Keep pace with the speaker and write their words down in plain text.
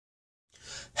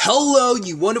Hello,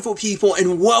 you wonderful people,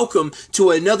 and welcome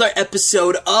to another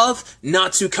episode of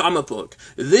Not Too Comic Book.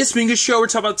 This being a show, we're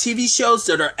talking about TV shows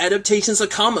that are adaptations of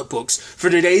comic books. For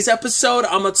today's episode,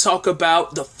 I'm going to talk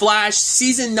about The Flash,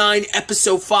 Season 9,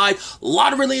 Episode 5. A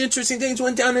lot of really interesting things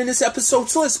went down in this episode,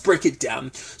 so let's break it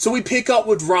down. So we pick up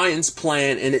with Ryan's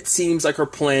plan, and it seems like her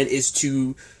plan is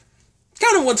to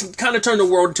kind of turn the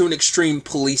world into an extreme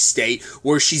police state,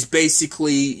 where she's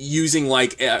basically using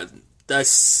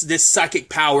this psychic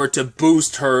power to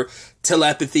boost her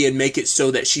telepathy and make it so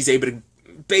that she's able to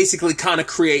basically kind of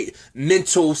create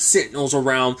mental sentinels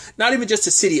around not even just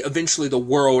the city, eventually the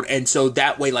world. And so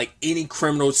that way, like, any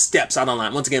criminal steps out on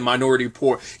line, once again, Minority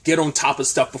Report, get on top of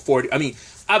stuff before,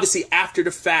 obviously after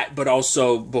the fact, but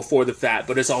also before the fact.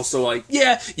 But it's also like,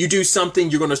 yeah, you do something,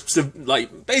 you're going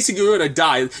to, basically you're going to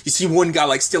die. You see one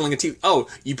guy, stealing a TV. Oh,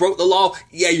 you broke the law?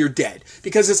 Yeah, you're dead.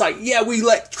 Because it's like, yeah,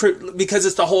 because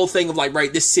it's the whole thing of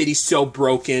right, this city's so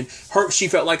broken. She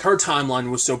felt like her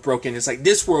timeline was so broken. It's like,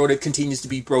 this world, it continues to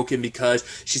be broken because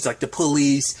she's like, the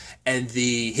police and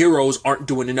the heroes aren't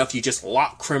doing enough. You just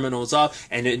lock criminals up.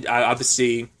 And it,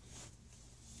 obviously,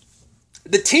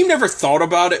 the team never thought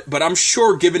about it, but I'm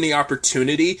sure given the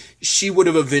opportunity, she would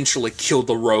have eventually killed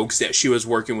the rogues that she was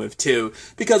working with too.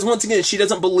 Because once again, she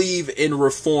doesn't believe in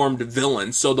reformed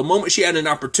villains. So the moment she had an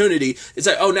opportunity, it's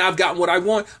like, oh, now I've gotten what I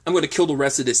want, I'm going to kill the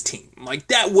rest of this team. Like,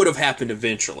 that would have happened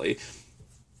eventually.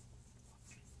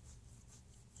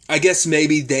 I guess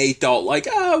maybe they thought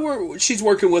she's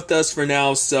working with us for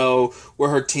now, so we're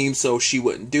her team, so she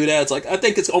wouldn't do that. It's like, I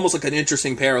think it's almost like an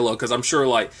interesting parallel, because I'm sure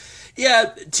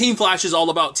yeah, Team Flash is all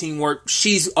about teamwork.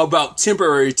 She's about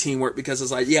temporary teamwork because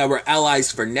it's like, yeah, we're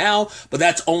allies for now, but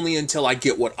that's only until I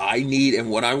get what I need and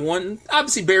what I want. And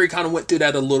obviously, Barry kind of went through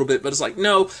that a little bit, but it's like,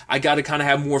 no, I got to kind of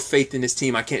have more faith in this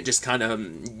team. I can't just kind of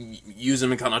use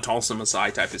them and kind of toss them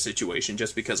aside type of situation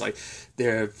just because,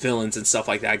 they're villains and stuff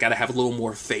like that. I got to have a little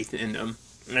more faith in them.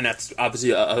 And that's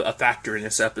obviously a factor in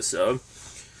this episode.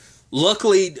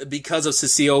 Luckily, because of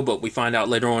Cecile, but we find out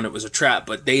later on it was a trap,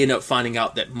 but they end up finding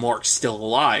out that Mark's still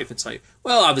alive. It's like,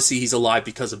 well, obviously he's alive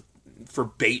for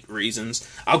bait reasons.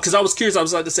 Because I was curious, I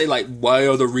was like to say, why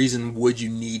other reason would you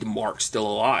need Mark still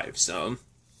alive? So,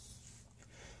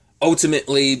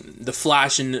 ultimately, the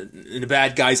Flash and the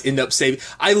bad guys end up saving.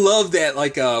 I love that,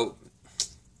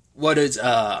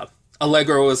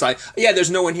 Allegro was like, yeah,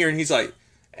 there's no one here, and he's like,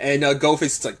 and Ghostface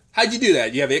is like, how'd you do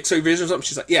that? You have X-ray vision or something?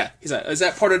 She's like, yeah. He's like, is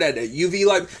that part of that UV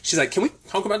light? She's like, can we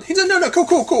talk about it? He's like, no,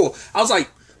 cool. I was like,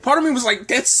 part of me was like,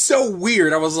 that's so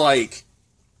weird. I was like,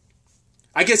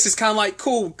 I guess it's kind of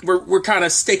cool. We're kind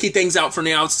of staking things out from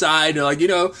the outside.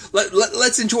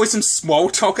 Let's enjoy some small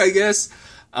talk, I guess.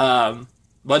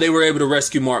 But they were able to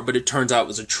rescue Mark, but it turns out it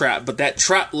was a trap. But that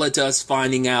trap led to us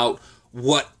finding out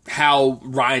how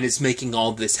Ryan is making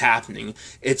all this happening.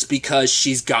 It's because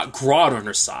she's got Grodd on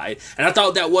her side. And I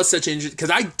thought that was such an interesting,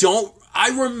 because I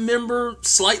remember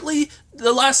slightly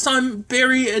the last time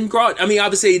Barry and Grodd,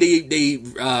 obviously they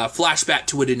flash back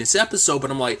to it in this episode,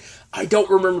 but I'm like, I don't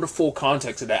remember the full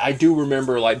context of that. I do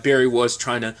remember, Barry was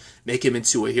trying to make him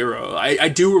into a hero. I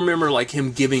do remember,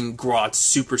 him giving Grodd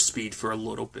super speed for a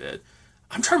little bit.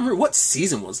 I'm trying to remember, what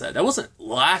season was that? That wasn't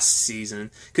last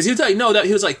season. Because he was like, no,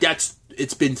 he was like,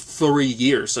 it's been 3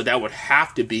 years, so that would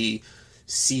have to be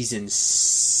season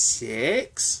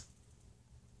 6?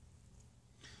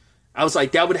 I was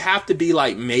like, that would have to be,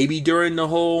 maybe during the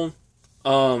whole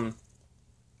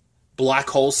black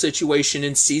hole situation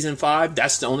in season 5.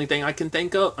 That's the only thing I can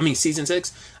think of. Season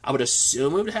 6. I would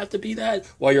assume it would have to be that,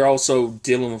 while you're also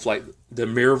dealing with, the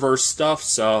Mirrorverse stuff,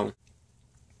 so...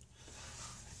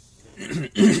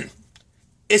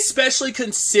 Especially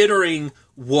considering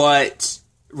what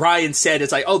Ryan said,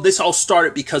 it's like, oh, this all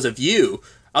started because of you.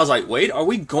 I was like, wait, are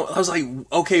we going? I was like,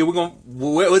 okay, we're going.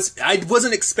 I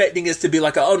wasn't expecting this to be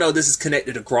oh no, this is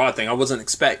connected to Grodd thing. I wasn't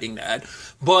expecting that,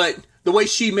 but the way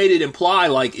she made it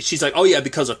imply, she's like, oh yeah,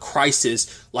 because of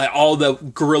Crisis, all the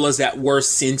gorillas that were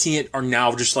sentient are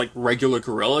now just regular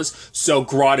gorillas. So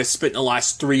Grodd has spent the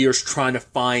last 3 years trying to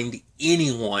find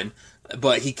anyone.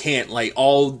 But he can't,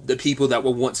 all the people that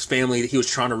were once family that he was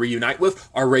trying to reunite with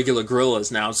are regular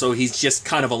gorillas now. So he's just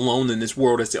kind of alone in this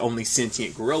world as the only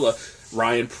sentient gorilla.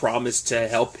 Ryan promised to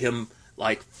help him,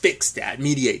 fix that,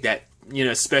 mediate that.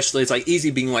 Especially it's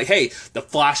easy being hey, the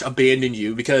Flash abandoned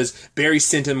you because Barry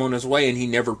sent him on his way and he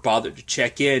never bothered to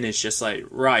check in. It's just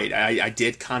right, I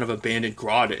did kind of abandon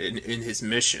Grodd in his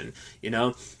mission,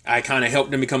 I kind of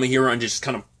helped him become a hero and just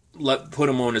kind of put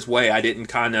him on his way. I didn't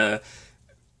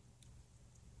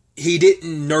he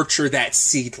didn't nurture that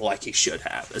seed like he should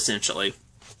have, essentially.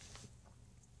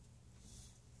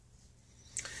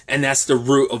 And that's the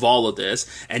root of all of this.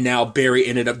 And now Barry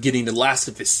ended up getting the last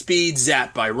of his speed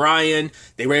zapped by Ryan.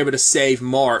 They were able to save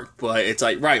Mark, but it's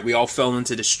like, right, we all fell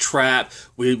into this trap.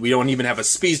 We don't even have a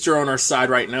speedster on our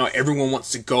side right now. Everyone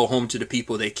wants to go home to the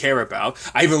people they care about.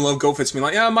 I even love GoFits being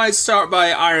like, yeah, I might start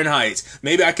by Iron Heights.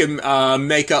 Maybe I can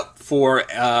make up for,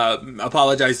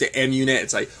 apologize to M-Unit.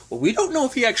 It's like, well, we don't know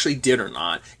if he actually did or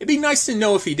not. It'd be nice to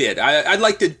know if he did. I'd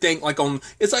like to think like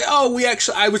it's like, oh,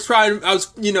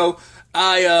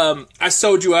 I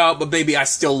sold you out, but baby, I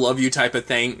still love you type of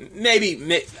thing.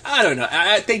 Maybe I don't know.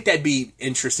 I think that'd be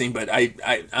interesting, but I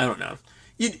don't know.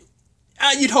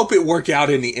 You'd hope it work out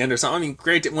in the end or something. I mean,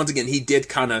 great. Once again, he did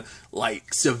kind of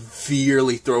like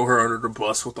severely throw her under the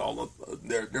bus with all of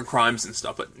their crimes and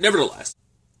stuff, but nevertheless.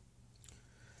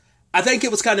 I think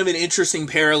it was kind of an interesting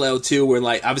parallel too, where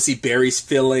like obviously Barry's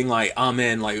feeling like, oh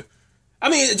man, like, I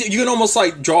mean, you can almost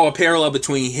like draw a parallel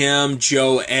between him,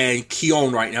 Joe, and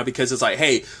Keon right now, because it's like,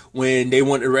 hey, when they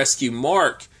wanted to rescue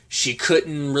Mark, she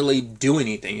couldn't really do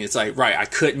anything. It's like, right, I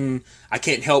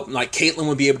can't help, like Caitlin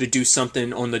would be able to do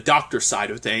something on the doctor side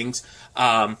of things.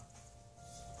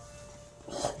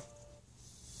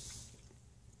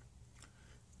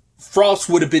 Frost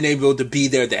would have been able to be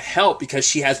there to help because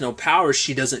she has no power.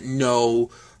 She doesn't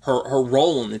know her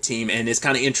role on the team. And it's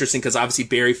kind of interesting because obviously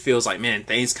Barry feels like, man,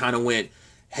 things kind of went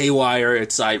haywire.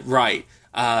 It's like, right.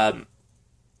 The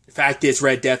fact is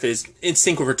Red Death is in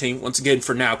sync with her team, once again,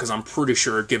 for now, because I'm pretty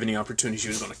sure given the opportunity she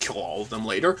was going to kill all of them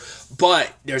later.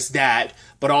 But there's that.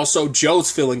 But also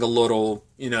Joe's feeling a little,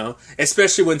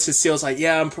 especially when Cecile's like,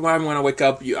 yeah, I'm probably when I wake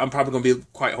up, I'm probably going to be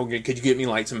quite hungry. Could you get me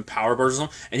like some power bursts or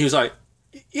something? And he was like,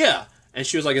 yeah. And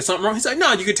she was like, is something wrong? He's like,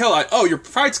 no, you could tell, like, oh, your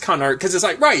pride's kind of hurt. Because it's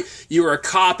like, right, you were a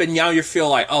cop and now you feel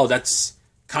like, oh, that's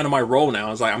kind of my role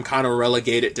now. It's like, I'm kind of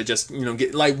relegated to just,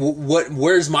 get, like,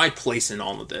 where's my place in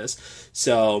all of this?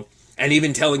 So, and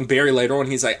even telling Barry later on,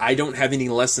 he's like, I don't have any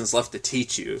lessons left to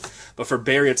teach you. But for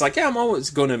Barry, it's like, yeah, I'm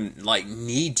always going to, like,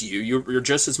 need you. You're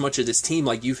just as much of this team.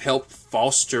 Like, you've helped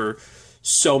foster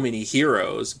so many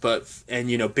heroes,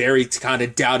 and Barry's kind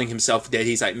of doubting himself that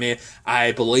he's like, man,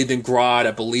 I believed in Grodd,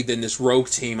 I believed in this rogue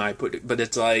team, but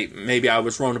it's like, maybe I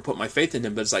was wrong to put my faith in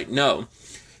him, but it's like, no.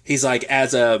 He's like,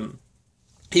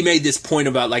 he made this point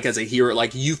about, like, as a hero,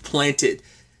 like, you've planted,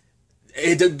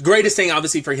 the greatest thing,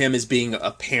 obviously, for him is being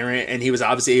a parent, and he was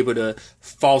obviously able to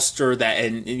foster that,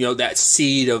 and, that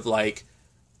seed of, like,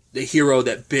 the hero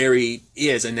that Barry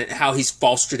is, and how he's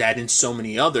fostered that in so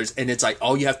many others. And it's like,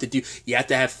 all you have to do, you have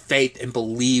to have faith and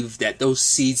believe that those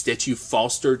seeds that you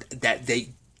fostered, that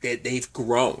they've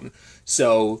grown.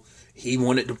 So he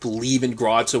wanted to believe in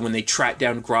Grodd. So when they track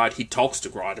down Grodd, he talks to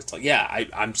Grodd. It's like, yeah,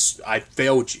 I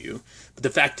failed you. But the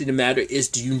fact of the matter is,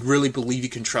 do you really believe you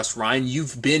can trust Ryan?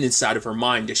 You've been inside of her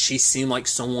mind. Does she seem like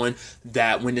someone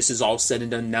that when this is all said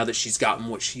and done, now that she's gotten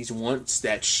what she wants,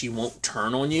 that she won't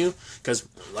turn on you? Because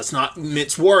let's not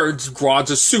mince words,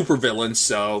 Grodd's a supervillain,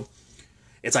 so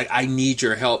it's like, I need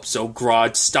your help. So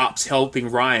Grodd stops helping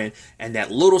Ryan, and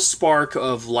that little spark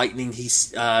of lightning he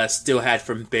still had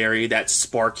from Barry, that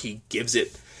spark, he gives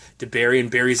it to Barry,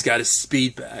 and Barry's got his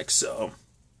speed back, so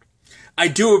I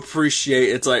do appreciate,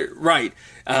 it's like, right,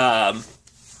 that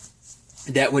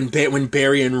when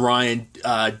Barry and Ryan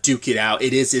duke it out,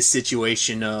 it is this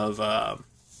situation of,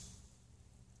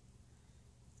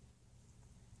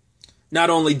 not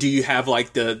only do you have,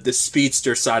 like, the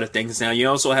speedster side of things now, you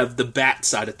also have the bat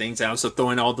side of things now, so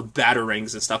throwing all the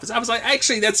batarangs and stuff. I was like,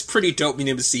 actually, that's pretty dope being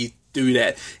able to see do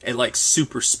that at, like,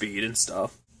 super speed and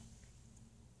stuff.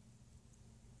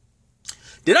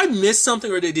 Did I miss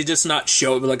something, or did they just not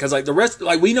show it? Because, like, the rest,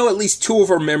 like, we know at least 2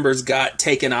 of our members got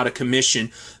taken out of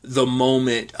commission the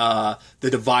moment the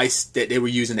device that they were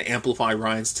using to amplify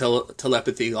Ryan's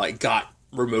telepathy, like, got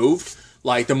removed.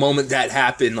 Like, the moment that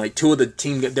happened, like, 2 of the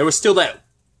team, there was still that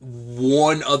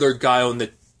one other guy on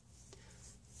the,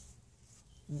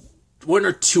 1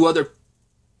 or 2 other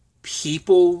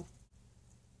people.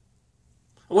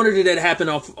 I wonder, did that happen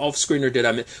off screen, or did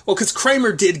I miss? Well, because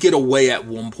Kramer did get away at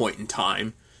one point in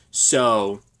time.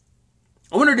 So,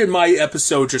 I wonder, did my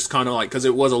episode just kind of like, because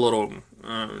it was a little,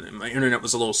 my internet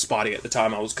was a little spotty at the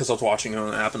time, because I was watching it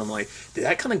on the app, and I'm like, did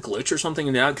that kind of glitch or something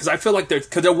in that? Because I feel like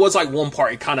because there was like one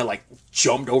part, it kind of like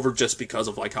jumped over just because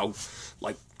of like how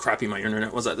like crappy my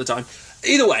internet was at the time.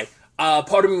 Either way,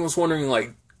 part of me was wondering,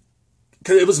 like,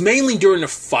 because it was mainly during the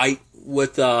fight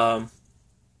with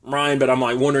Ryan, but I'm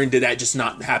like wondering, did that just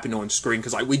not happen on screen?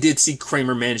 Because like we did see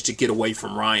Kramer manage to get away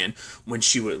from Ryan when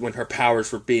her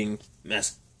powers were being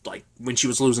messed, like when she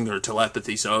was losing her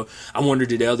telepathy. So I wondered,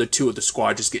 did the other 2 of the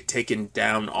squad just get taken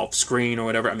down off screen or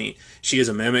whatever? I mean, she is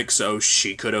a mimic, so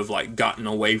she could have like gotten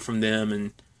away from them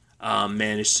and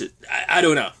managed to. I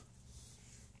don't know.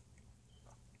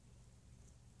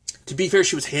 to be fair,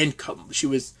 she was handcuffed.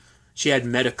 She had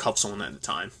meta cuffs on at the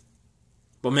time.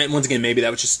 But once again, maybe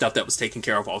that was just stuff that was taken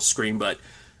care of off screen. But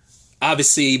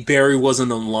obviously, Barry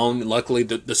wasn't alone. Luckily,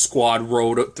 the squad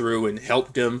rolled up through and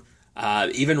helped him.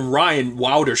 Even Ryan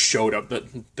Wilder showed up, the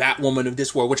Batwoman of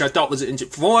this world, which I thought was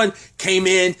for one, came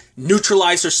in,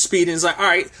 neutralized her speed, and is like, all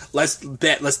right, let's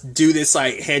do this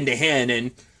like hand to hand.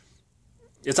 And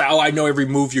it's like, oh, I know every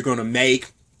move you're going to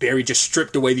make. Barry just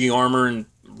stripped away the armor, and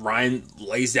Ryan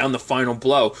lays down the final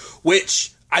blow,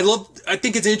 which I love. I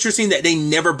think it's interesting that they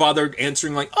never bothered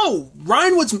answering like, oh,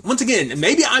 Ryan was, once again, and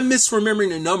maybe I'm misremembering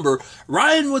the number,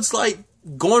 Ryan was like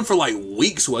going for like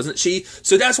weeks, wasn't she?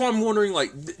 So that's why I'm wondering,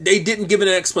 like, they didn't give an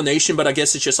explanation, but I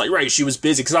guess it's just like, right, she was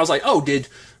busy. Because I was like, oh, did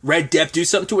Red Death do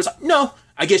something to her? It's like, no,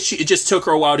 I guess it just took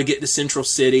her a while to get to Central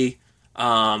City.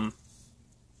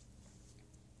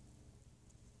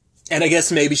 And I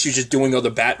guess maybe she was just doing other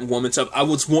Batwoman stuff.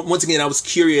 Once again, I was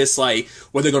curious, like,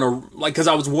 were they going to, like, because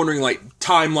I was wondering, like,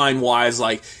 timeline-wise,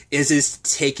 like, is this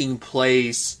taking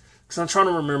place? Because I'm trying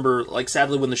to remember, like,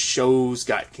 sadly, when the shows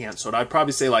got canceled, I'd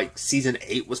probably say, like, season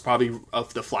 8 was probably,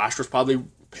 of The Flash was probably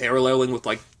paralleling with,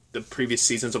 like, the previous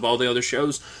seasons of all the other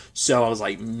shows. So I was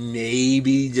like,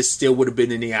 maybe this still would have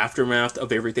been in the aftermath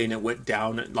of everything that went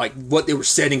down. Like, what they were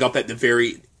setting up at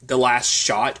the last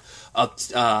shot of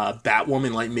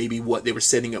Batwoman, like, maybe what they were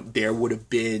setting up there would have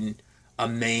been a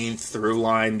main through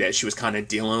line that she was kind of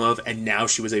dealing with, and now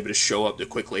she was able to show up to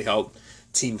quickly help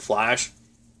Team Flash.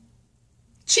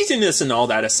 Cheesiness and all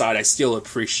that aside, I still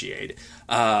appreciate it.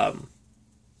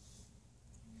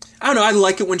 I don't know, I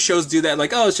like it when shows do that,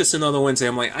 like, oh, it's just another Wednesday.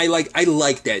 I'm like, I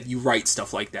like that you write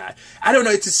stuff like that. I don't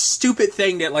know, it's a stupid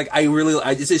thing that, like,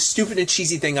 it's a stupid and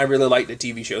cheesy thing I really like that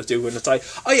TV shows do, when it's like,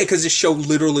 oh yeah, because this show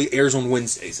literally airs on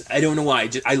Wednesdays. I don't know why,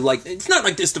 I like, it's not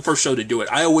like this is the first show to do it.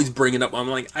 I always bring it up, I'm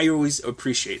like, I always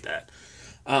appreciate that.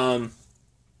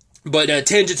 But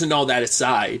tangents and all that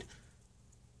aside,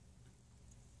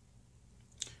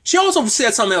 she also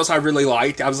said something else I really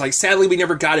liked. I was like, sadly, we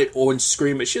never got it on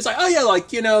screen, but she was like, oh yeah,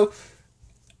 like, you know,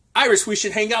 Iris, we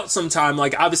should hang out sometime.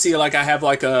 Like, obviously, like, I have,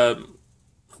 like, God,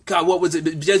 what was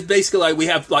it? Just basically, like, we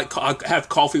have, like, have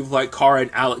coffee with, like, Kara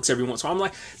and Alex every once in a while. I'm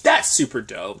like, that's super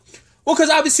dope. Well,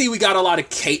 because obviously we got a lot of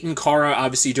Kate and Kara,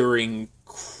 obviously, during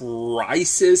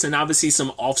Crisis, and obviously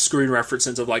some off-screen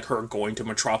references of, like, her going to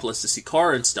Metropolis to see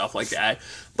Kara and stuff like that.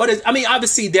 But, I mean,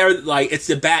 obviously, they're, like, it's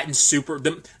the Bat and Super,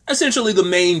 essentially the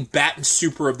main Bat and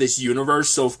Super of this universe,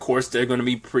 so, of course, they're going to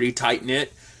be pretty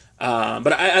tight-knit.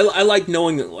 But I like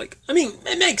knowing that, like, I mean,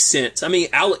 it makes sense. I mean,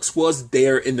 Alex was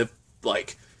there in the,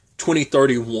 like,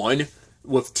 2031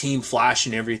 with Team Flash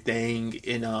and everything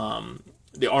in,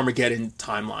 the Armageddon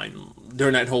timeline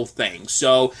during that whole thing.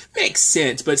 So, makes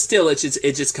sense, but still, it's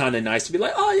just kind of nice to be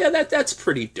like, oh yeah, that's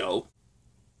pretty dope.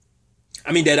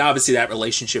 I mean, that obviously that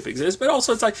relationship exists, but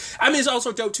also it's like, I mean, it's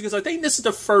also dope too, because I think this is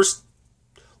the first,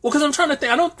 well, because I'm trying to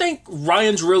think, I don't think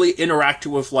Ryan's really interacted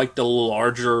with, like, the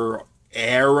larger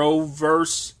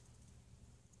Arrowverse.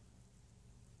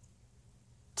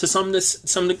 To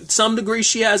some degree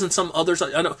she has, and some others,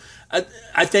 I don't.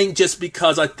 I think just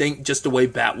because I think just the way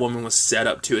Batwoman was set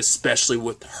up to, especially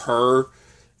with her,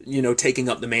 you know, taking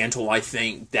up the mantle, I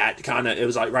think that kind of, it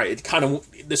was like, right, it kind of,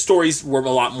 the stories were a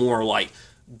lot more like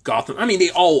Gotham. I mean, they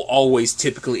all always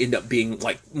typically end up being,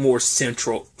 like, more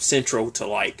central to,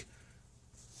 like,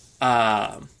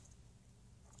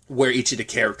 where each of the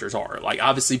characters are, like,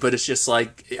 obviously, but it's just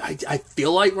like, I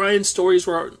feel like Ryan's stories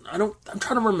were, I'm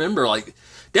trying to remember, like,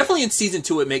 definitely in season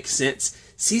 2 it makes sense.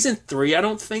 Season 3, I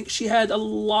don't think she had a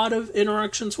lot of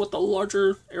interactions with the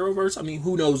larger Arrowverse. I mean,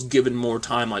 who knows, given more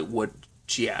time, like, what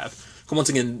she have. Once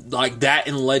again, like, that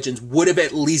and Legends would have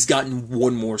at least gotten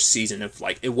one more season if,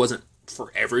 like, it wasn't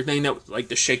for everything that, like,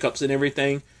 the shakeups and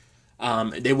everything.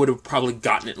 They would have probably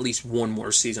gotten at least one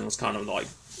more season. It was kind of like,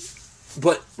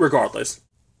 but regardless.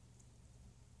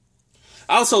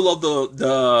 I also love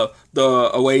the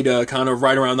way to kind of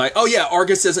write around, like, oh yeah,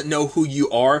 Argus doesn't know who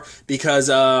you are, because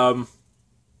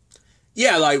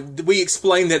yeah, like, we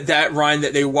explained that Ryan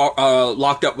that they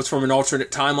locked up was from an alternate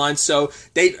timeline, so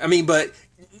but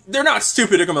they're not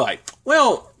stupid. They're gonna be like,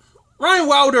 well, Ryan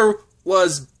Wilder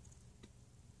was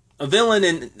a villain,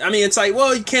 and I mean, it's like,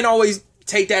 well, you can't always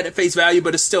take that at face value,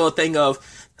 but it's still a thing of,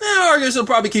 Argus will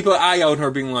probably keep an eye out on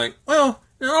her, being like, well,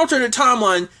 in an alternate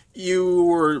timeline, you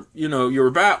were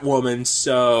Batwoman,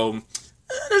 so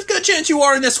there's a good chance you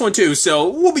are in this one too, so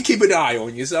we'll be keeping an eye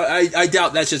on you. So I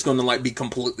doubt that's just going to, like, be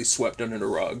completely swept under the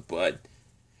rug, but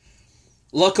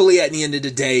luckily at the end of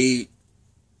the day,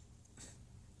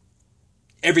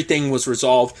 everything was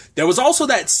resolved. There was also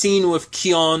that scene with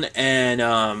Keon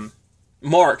and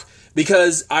Mark,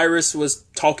 because Iris was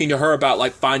talking to her about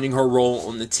like finding her role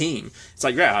on the team. It's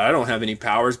like, yeah, I don't have any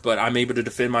powers, but I'm able to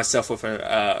defend myself with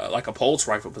a pulse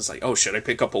rifle. But it's like, oh, should I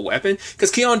pick up a weapon?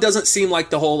 Because Keon doesn't seem like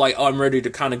the whole like, oh, I'm ready to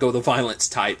kind of go the violence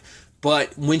type.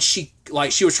 But when she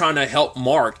was trying to help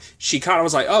Mark, she kind of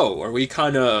was like, oh, are we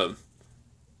kind of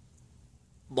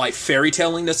like fairy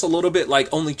tailing this a little bit, like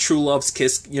only true loves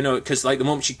kiss, you know, because like the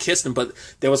moment she kissed him, but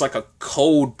there was like a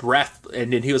cold breath,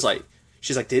 and then he was like,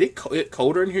 she's like, did it get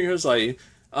colder in here? He was like,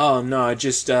 oh no, it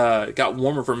just got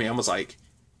warmer for me. I was like,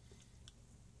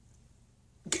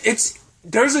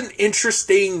 there's an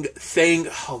interesting thing.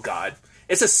 Oh god,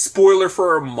 it's a spoiler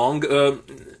for a manga.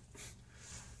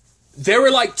 There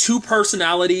were like two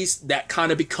personalities that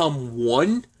kind of become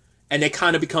one, and they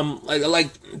kind of become like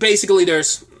basically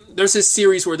there's this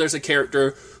series where there's a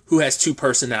character who has two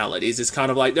personalities. It's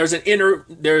kind of like they're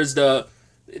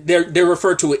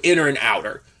referred to as inner and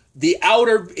outer. The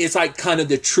outer is like kind of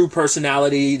the true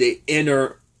personality. The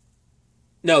inner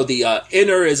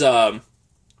is the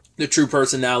true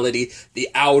personality. The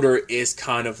outer is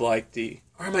kind of like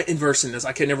or am I inversing this?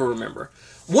 I can never remember.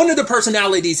 One of the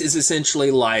personalities is essentially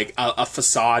like a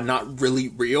facade, not really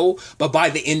real. But by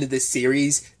the end of this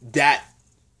series, that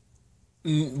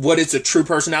what is a true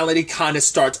personality kind of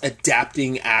starts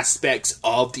adapting aspects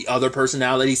of the other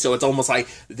personality. So it's almost like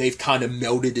they've kind of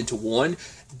melded into one.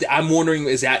 I'm wondering,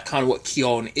 is that kind of what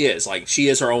Keon is? Like, she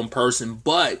is her own person,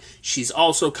 but she's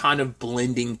also kind of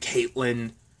blending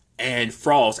Caitlyn and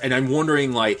Frost. And I'm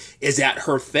wondering, like, is that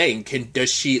her thing?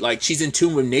 Does she, like, she's in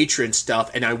tune with nature and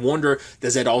stuff, and I wonder,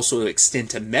 does that also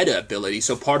extend to meta ability?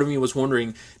 So part of me was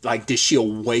wondering, like, did she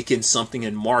awaken something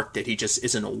in Mark that he just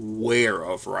isn't aware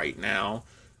of right now?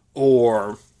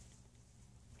 Or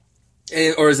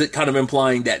is it kind of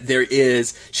implying that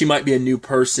she might be a new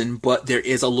person, but there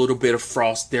is a little bit of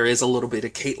Frost, there is a little bit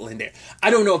of Caitlyn there. I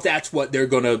don't know if that's what they're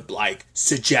going to, like,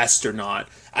 suggest or not.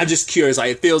 I'm just curious.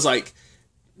 Like, it feels like,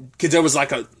 because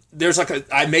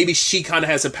maybe she kind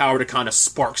of has the power to kind of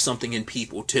spark something in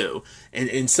people too,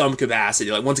 in some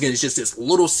capacity. Like, once again, it's just this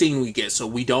little scene we get, so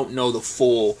we don't know the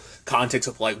full context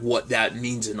of like what that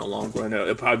means in the long run.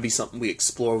 It'll probably be something we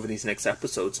explore over these next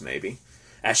episodes, maybe,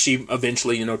 as she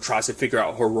eventually, you know, tries to figure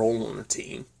out her role on the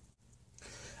team.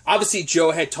 Obviously,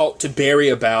 Joe had talked to Barry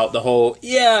about the whole,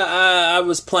 I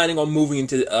was planning on moving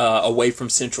away from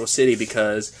Central City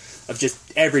because of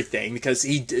just everything, because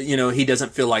he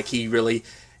doesn't feel like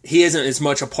he isn't as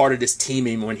much a part of this team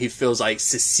anymore, and he feels like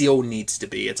Cecile needs to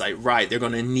be. It's like, right, they're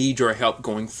going to need your help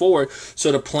going forward.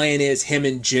 So the plan is him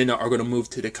and Jenna are going to move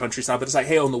to the countryside, but it's like,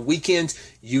 hey, on the weekends,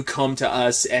 you come to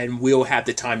us and we'll have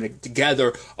the time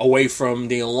together away from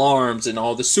the alarms and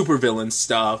all the supervillain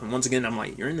stuff. And once again, I'm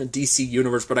like, you're in the DC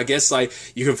universe, but I guess like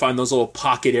you can find those little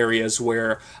pocket areas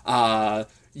where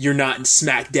you're not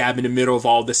smack dab in the middle of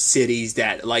all the cities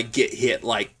that like get hit,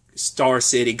 like Star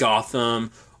City,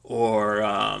 Gotham, or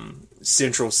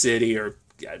Central City, or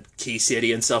Key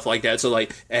City and stuff like that. So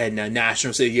like, and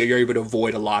National City, you're able to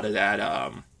avoid a lot of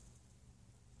that,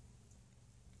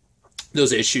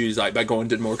 those issues, like by going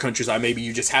to more countryside. Maybe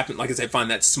you just happen, like I said,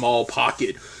 find that small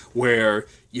pocket where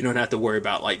you don't have to worry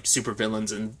about like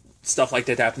supervillains and stuff like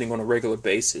that happening on a regular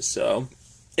basis. So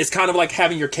it's kind of like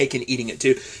having your cake and eating it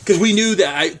too. Because we knew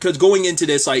that, because going into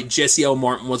this, like, Jesse L.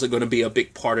 Martin wasn't going to be a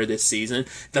big part of this season.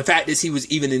 The fact is he was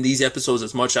even in these episodes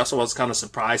as much, that's why I was kind of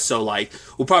surprised. So, like,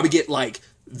 we'll probably get, like,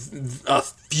 a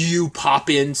few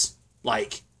pop-ins,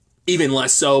 like, even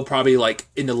less so, probably, like,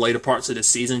 in the later parts of the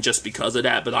season just because of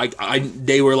that. But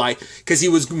they were, like, because he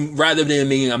was, rather than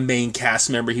being a main cast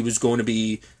member, he was going to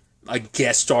be a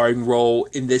guest starring role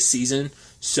in this season.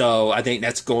 So I think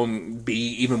that's going to be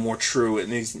even more true in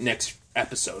these next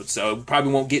episodes. So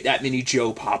probably won't get that many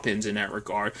Joe pop-ins in that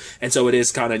regard. And so it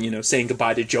is kind of, you know, saying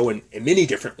goodbye to Joe in many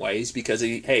different ways, because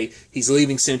he's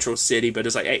leaving Central City, but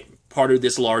it's like, hey, part of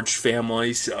this large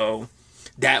family. So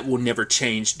that will never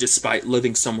change despite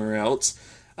living somewhere else.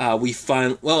 I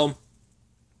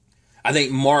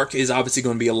think Mark is obviously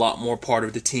going to be a lot more part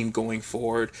of the team going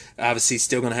forward. Obviously,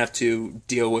 still going to have to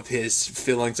deal with his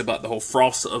feelings about the whole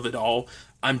Frost of it all.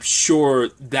 I'm sure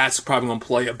that's probably going to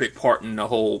play a big part in the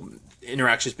whole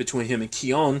interactions between him and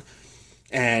Keon.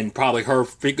 And probably her,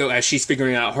 as she's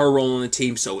figuring out her role on the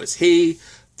team, so is he.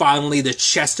 Finally, the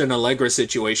Chester and Allegra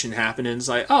situation happened, and it's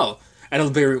like, oh.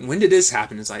 And when did this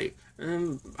happen? It's like,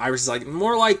 Iris is like,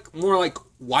 more like,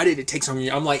 why did it take so long?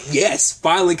 I'm like, yes,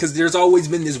 finally, because there's always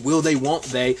been this will they, won't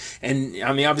they. And,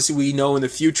 I mean, obviously we know in the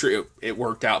future it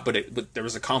worked out, but there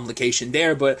was a complication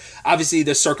there. But obviously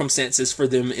the circumstances for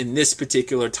them in this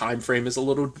particular time frame is a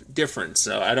little different.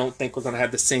 So I don't think we're going to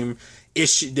have the same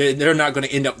issue. They're not going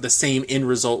to end up the same end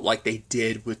result like they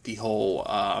did with the whole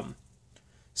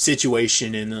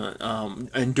situation in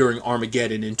and during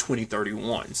Armageddon in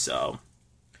 2031. So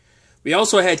we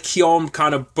also had Kyon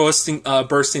kind of bursting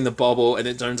the bubble, and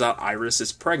it turns out Iris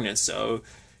is pregnant. So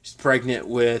she's pregnant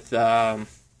with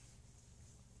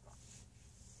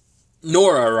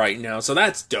Nora right now. So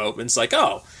that's dope. And it's like,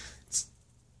 oh, it's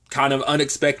kind of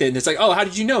unexpected. And it's like, oh, how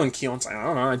did you know? And Kyon's like, I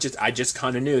don't know. I just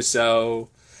kind of knew. So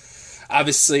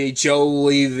obviously, Joe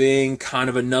leaving, kind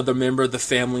of another member of the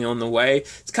family on the way.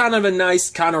 It's kind of a nice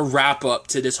kind of wrap up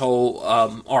to this whole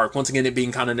arc. Once again, it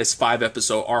being kind of this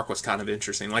 5-episode arc was kind of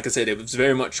interesting. Like I said, it was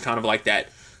very much kind of like that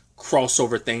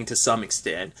crossover thing to some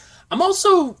extent. I'm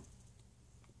also,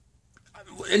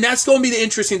 and that's going to be the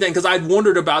interesting thing, because I'd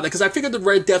wondered about that, because I figured the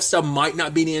Red Death stuff might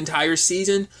not be the entire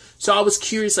season. So I was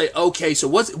curious, like, okay, so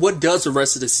what does the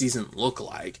rest of the season look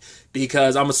like?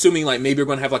 Because I'm assuming, like, maybe we're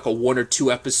going to have, like, a 1 or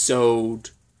 2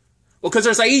 episode... Well, because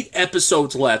there's, like, 8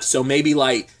 episodes left, so maybe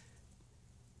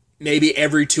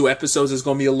every 2 episodes is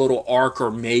going to be a little arc,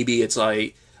 or maybe it's,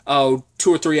 like, 2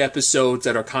 or 3 episodes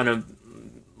that are kind of,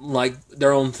 like,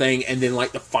 their own thing, and then,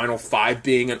 like, the final 5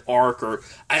 being an arc, or...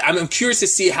 I'm curious to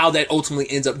see how that ultimately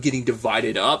ends up getting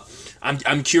divided up.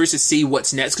 I'm curious to see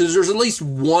what's next, because there's at least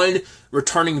one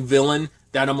returning villain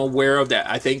that I'm aware of, that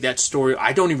I think that story...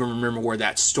 I don't even remember where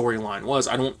that storyline was.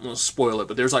 I don't want to spoil it,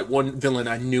 but there's, like, one villain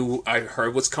I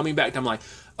heard was coming back, and I'm like,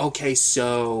 okay,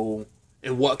 so...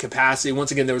 in what capacity?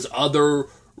 Once again, there was other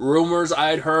rumors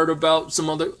I had heard about some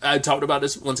other... I talked about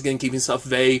this, once again, keeping stuff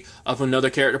vague, of another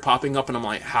character popping up, and I'm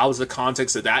like, how's the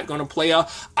context of that going to play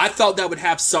out? I thought that would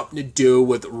have something to do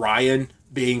with Ryan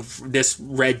being... this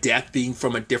Red Death being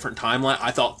from a different timeline.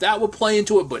 I thought that would play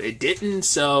into it, but it didn't,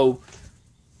 so...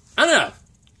 I don't know.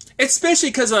 Especially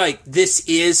because, like, this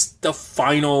is the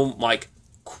final, like,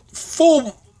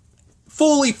 fully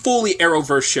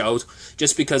Arrowverse shows,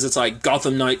 just because it's like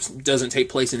Gotham Knights doesn't take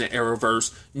place in the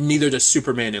Arrowverse, neither does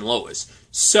Superman and Lois.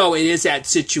 So it is that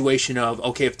situation of,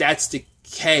 okay, if that's the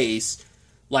case,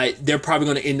 like, they're probably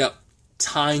going to end up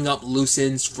tying up loose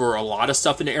ends for a lot of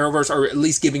stuff in the Arrowverse, or at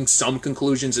least giving some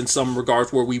conclusions in some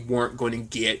regards where we weren't going to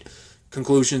get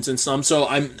conclusions in some. So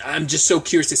I'm just so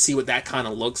curious to see what that kind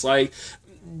of looks like.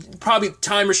 Probably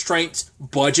time restraints,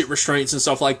 budget restraints, and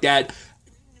stuff like that.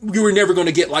 You were never going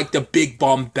to get, like, the big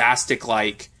bombastic,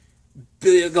 like,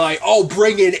 oh,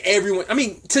 bring in everyone. I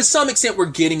mean, to some extent we're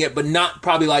getting it, but not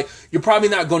probably, like, you're probably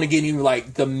not going to get even,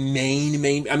 like, the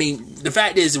main. I mean, the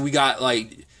fact is we got,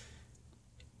 like,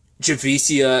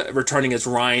 Javicia returning as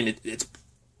Ryan. It's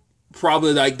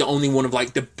probably, like, the only one of,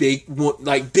 like, the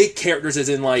big characters, as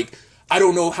in, like, I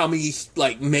don't know how many,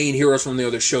 like, main heroes from the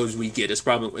other shows we get. It's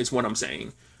what I'm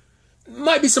saying.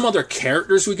 Might be some other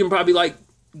characters we can probably, like,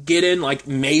 get in. Like,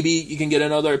 maybe you can get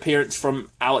another appearance from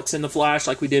Alex in the Flash,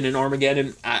 like we did in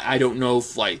Armageddon. I don't know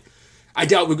if, like... I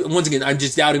doubt... Once again, I'm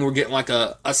just doubting we're getting, like,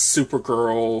 a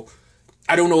Supergirl.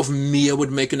 I don't know if Mia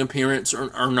would make an appearance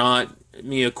or not.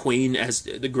 Mia Queen as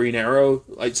the Green Arrow.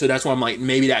 Like, so that's why I'm like,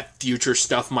 maybe that future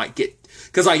stuff might get...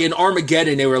 Because, like, in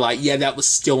Armageddon, they were like, yeah, that was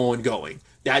still ongoing.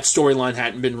 That storyline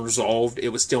hadn't been resolved. It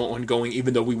was still ongoing,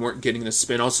 even though we weren't getting the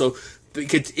spin-off. So we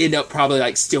could end up probably,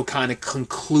 like, still kind of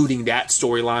concluding that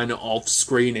storyline off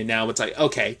screen. And now it's like,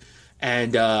 okay.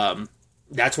 And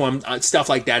that's why stuff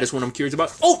like that is what I'm curious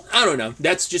about. Oh, I don't know.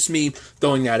 That's just me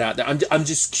throwing that out there. I'm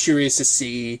just curious to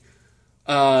see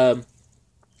how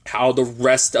the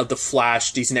rest of the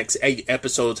Flash, these next 8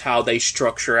 episodes, how they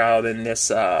structure out in this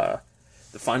the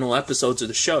final episodes of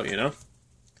the show, you know?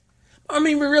 I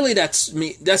mean, really, that's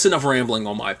me. That's enough rambling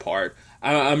on my part.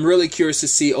 I'm really curious to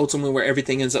see ultimately where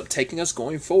everything ends up taking us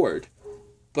going forward.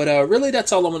 But really,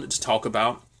 that's all I wanted to talk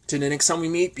about. Till the next time we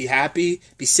meet, be happy,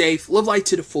 be safe, live life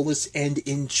to the fullest, and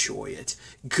enjoy it.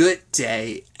 Good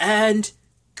day, and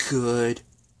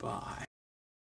goodbye.